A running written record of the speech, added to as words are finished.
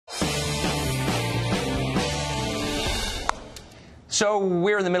So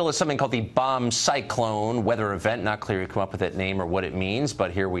we're in the middle of something called the bomb cyclone weather event. Not clear you come up with that name or what it means,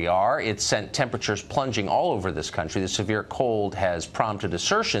 but here we are. It sent temperatures plunging all over this country. The severe cold has prompted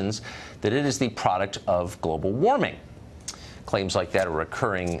assertions that it is the product of global warming. Claims like that are a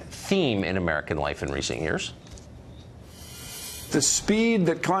recurring theme in American life in recent years. The speed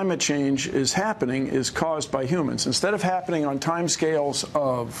that climate change is happening is caused by humans. Instead of happening on timescales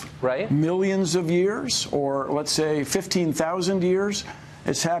of millions of years, or let's say 15,000 years,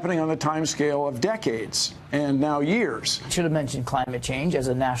 it's happening on the timescale of decades and now years. Should have mentioned climate change as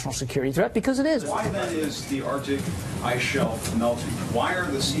a national security threat, because it is. Why then is the Arctic ice shelf melting? Why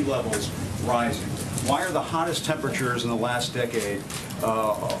are the sea levels rising? Why are the hottest temperatures in the last decade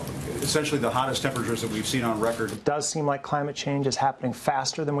essentially the hottest temperatures that we've seen on record? It does seem like climate change is happening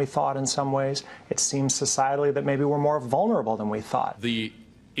faster than we thought in some ways. It seems societally that maybe we're more vulnerable than we thought. The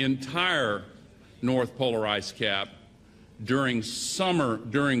entire North Polar ice cap during some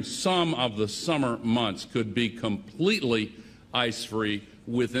of the summer months could be completely ice-free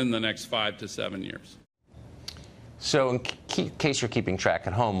within the next 5 to 7 years. So in case you're keeping track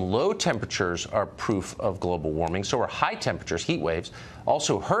at home, low temperatures are proof of global warming. So are high temperatures, heat waves.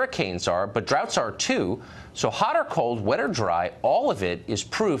 Also hurricanes are, but droughts are too. So hot or cold, wet or dry, all of it is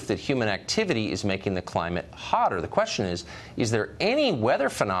proof that human activity is making the climate hotter. The question is there any weather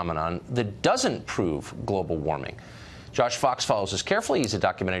phenomenon that doesn't prove global warming? Josh Fox follows this carefully. He's a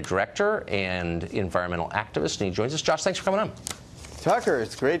documentary director and environmental activist, and he joins us. Josh, thanks for coming on. Tucker,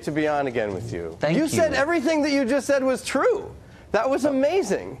 it's great to be on again with you. Thank you. You said everything that you just said was true. That was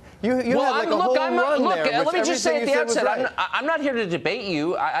amazing. You had like a whole run there. Let me just say at the outset, I'm not here to debate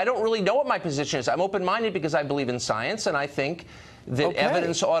you. I don't really know what my position is. I'm open-minded because I believe in science, and I think that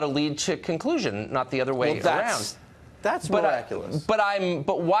evidence ought to lead to conclusion, not the other way around. That's miraculous.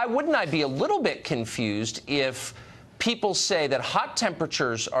 But why wouldn't I be a little bit confused if people say that hot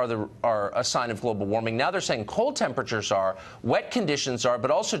temperatures are a sign of global warming? Now they're saying cold temperatures are, wet conditions are, but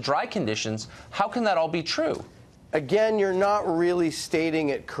also dry conditions. How can that all be true? Again, you're not really stating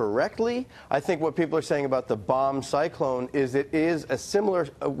it correctly. I think what people are saying about the bomb cyclone is it is a similar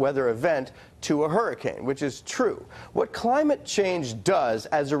weather event to a hurricane, which is true. What climate change does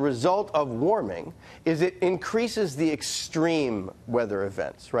as a result of warming is it increases the extreme weather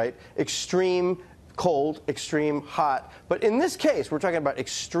events, right? Extreme cold, extreme hot. But in this case, we're talking about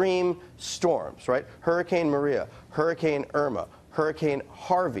extreme storms, right? Hurricane Maria, Hurricane Irma, Hurricane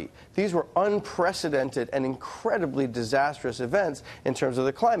Harvey. These were unprecedented and incredibly disastrous events in terms of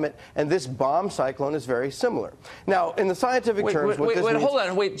the climate, and this bomb cyclone is very similar. Now, in the scientific terms, what this means... Hold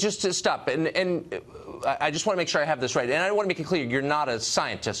on, just to stop. And I just want to make sure I have this right. And I want to make it clear, you're not a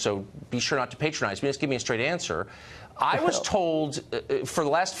scientist, so be sure not to patronize me. Just give me a straight answer. I was told for the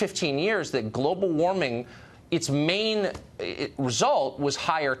last 15 years that global warming, its main result was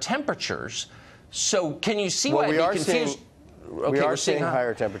higher temperatures. So can you see why I'd be confused? We are seeing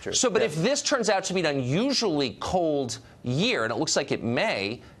higher temperatures. So, but if this turns out to be an unusually cold year, and it looks like it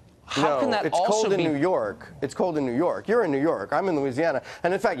may, how can that also be... it's cold in New York. It's cold in New York. You're in New York. I'm in Louisiana.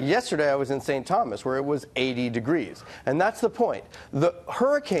 And in fact, yesterday I was in St. Thomas, where it was 80 degrees. And that's the point. The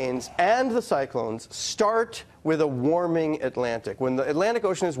hurricanes and the cyclones start with a warming Atlantic. When the Atlantic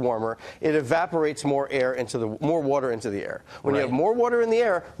Ocean is warmer, it evaporates more water into the air. When you have more water in the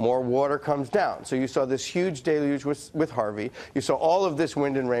air, more water comes down. So you saw this huge deluge with Harvey. You saw all of this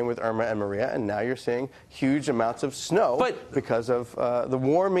wind and rain with Irma and Maria, and now you're seeing huge amounts of snow because of the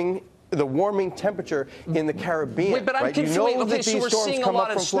warming temperature in the Caribbean. Wait, but I'm confused. You know that so these we're storms seeing come a lot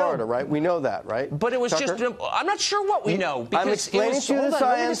up from of snow. Florida, right? We know that, right? But it was Tucker? just, I'm not sure what we know. Because I'm explaining to you the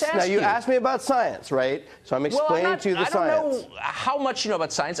science. Now, you asked me about science, right? So I'm explaining to you the science. I don't know how much you know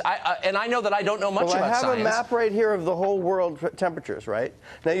about science, and I know that I don't know much about science. I have a map right here of the whole world temperatures, right?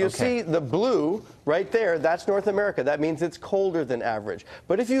 Now, you'll see the blue right there. That's North America. That means it's colder than average.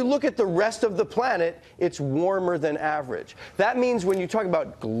 But if you look at the rest of the planet, it's warmer than average. That means when you talk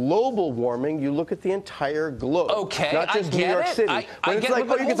about global warming, you look at the entire globe. Okay, not just New York City. When it's like,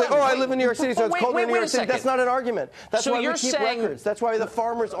 you can say, I live in New York City, so it's colder in New York City. That's not an argument. That's why we keep records. That's why the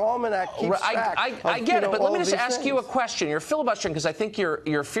Farmer's Almanac keeps track. I get it, but let me just ask you a question. You're filibustering because I think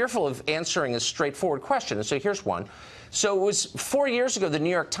you're fearful of answering a straightforward question. And so here's one. So it was 4 years ago, the New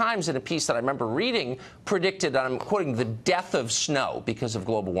York Times, in a piece that I remember reading, predicted, and I'm quoting, the death of snow because of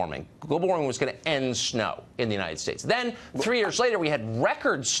global warming. Global warming was going to end snow in the United States. Then, 3 years later, we had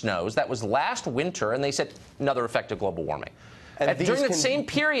record snows. That was last winter, and they said another effect of global warming. And during that same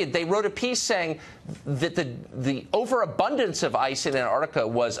period, they wrote a piece saying that the overabundance of ice in Antarctica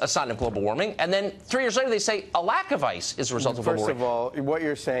was a sign of global warming, and then 3 years later they say a lack of ice is a result of global warming. First of all, what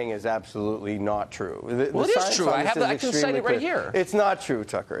you're saying is absolutely not true. Well, it is true. I can cite it right here. It's not true,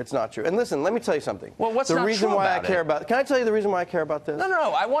 Tucker. It's not true. And listen, let me tell you something. Well, what's the not reason true why about I care it? about? Can I tell you the reason why I care about this?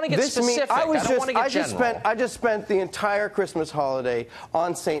 No. I want to get specific. I don't want to get general. I just spent the entire Christmas holiday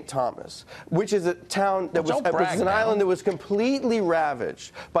on St. Thomas, which is a town that was an island that was completely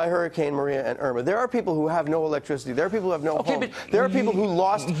ravaged by Hurricane Maria and Irma. There are people who have no electricity. There are people who have no home. There are people who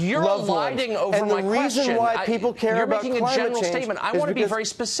lost loved ones. You're eliding over my question. And the reason why people care about climate change. You're making a general statement. I want to be very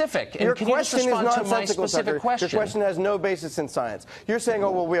specific. Your question is nonsensical, Tucker. Question? Your question has no basis in science. You're saying,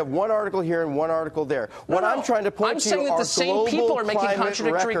 oh, well, we have one article here and one article there. What I'm trying to point to you are the same people are making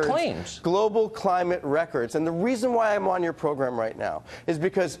contradictory claims. Global climate records. And the reason why I'm on your program right now is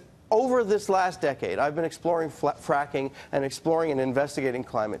because over this last decade, I've been exploring fracking and exploring and investigating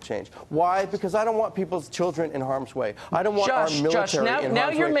climate change. Why? Because I don't want people's children in harm's way. I don't want our military in harm's way.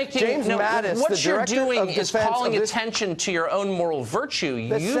 Now you're making James Mattis, what you're doing is calling attention to your own moral virtue.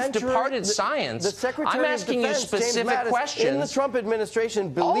 You've departed science. I'm asking you specific questions. In the Trump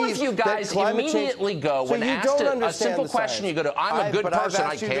administration, all of you guys immediately go when asked a simple question. You go to, I'm a good person.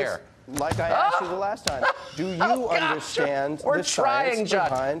 I care. Like I asked you the last time, do you understand the science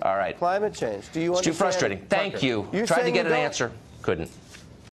behind climate change? Do you understand? It's too frustrating. Thank you. Tried to get an answer. Couldn't.